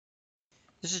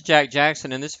This is Jack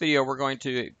Jackson. In this video, we're going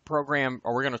to we're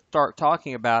going to start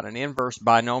talking about an inverse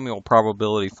binomial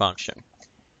probability function,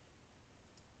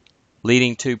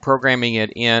 leading to programming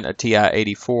it in a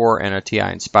TI-84 and a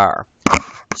TI-Nspire.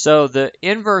 So the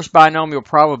inverse binomial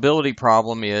probability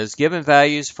problem is given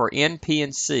values for n, p,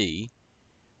 and c.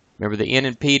 Remember, the n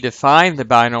and p define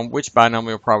the which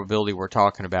binomial probability we're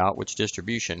talking about, which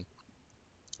distribution.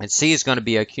 And c is going to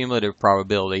be a cumulative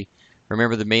probability.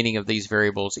 Remember the meaning of these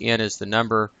variables. N is the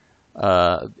number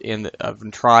of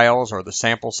trials or the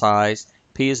sample size.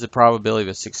 P is the probability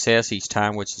of success each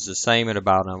time, which is the same in a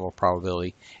binomial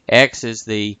probability. X is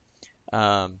the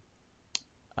number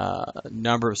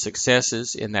of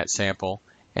successes in that sample.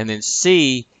 And then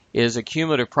C is a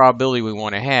cumulative probability we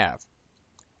want to have.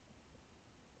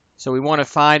 So we want to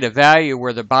find a value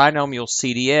where the binomial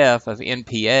CDF of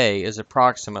NPA is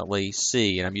approximately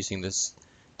C. And I'm using this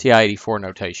TI-84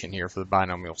 notation here for the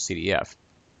binomial CDF.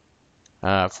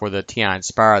 For the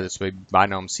TI-Nspire, this would be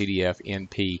binomial CDF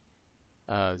NP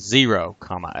 0,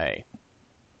 A.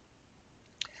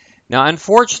 Now,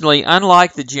 unfortunately,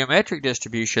 unlike the geometric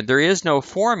distribution, there is no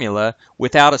formula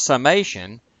without a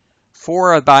summation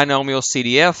for a binomial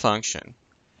CDF function,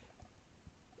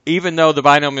 even though the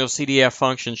binomial CDF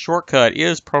function shortcut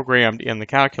is programmed in the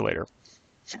calculator.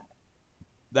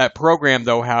 That program,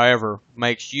 though, however,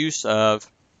 makes use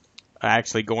of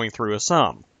actually going through a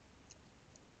sum.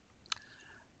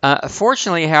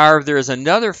 Fortunately, however, there is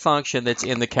another function that's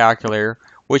in the calculator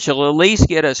which will at least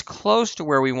get us close to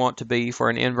where we want to be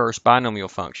for an inverse binomial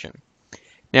function.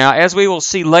 Now, as we will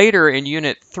see later in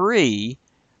Unit 3,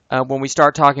 when we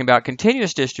start talking about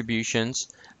continuous distributions,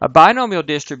 a binomial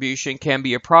distribution can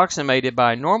be approximated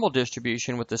by a normal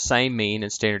distribution with the same mean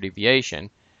and standard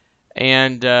deviation.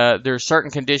 And there are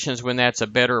certain conditions when that's a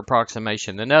better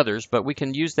approximation than others, but we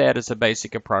can use that as a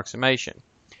basic approximation.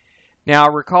 Now,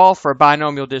 recall for a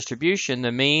binomial distribution,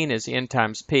 the mean is n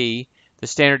times p. The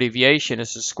standard deviation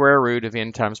is the square root of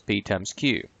n times p times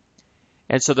q.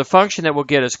 And so the function that will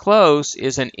get us close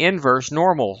is an inverse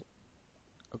normal.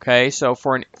 Okay, so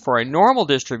for a normal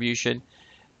distribution,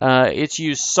 it's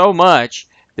used so much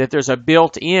that there's a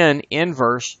built-in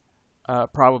inverse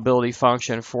probability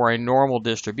function for a normal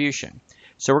distribution.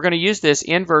 So we're going to use this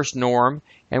inverse norm,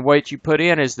 and what you put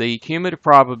in is the cumulative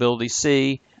probability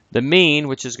C, the mean,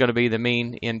 which is going to be the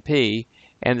mean NP,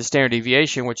 and the standard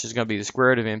deviation, which is going to be the square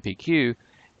root of NPQ.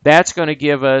 That's going to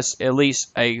give us at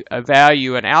least a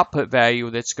value, an output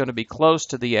value that's going to be close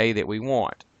to the A that we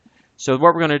want. So what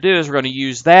we're going to do is we're going to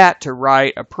use that to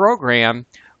write a program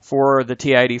for the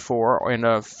TI-84 and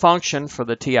a function for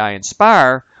the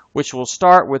TI-Nspire, which will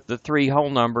start with the three whole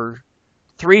number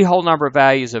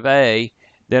values of A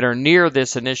that are near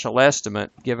this initial estimate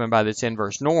given by this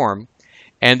inverse norm,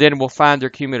 and then we'll find their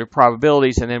cumulative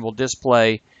probabilities, and then we'll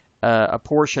display a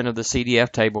portion of the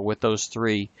CDF table with those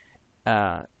three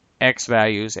X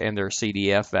values and their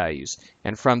CDF values,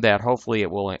 and from that hopefully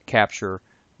it will capture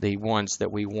the ones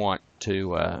that we want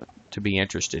to be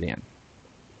interested in.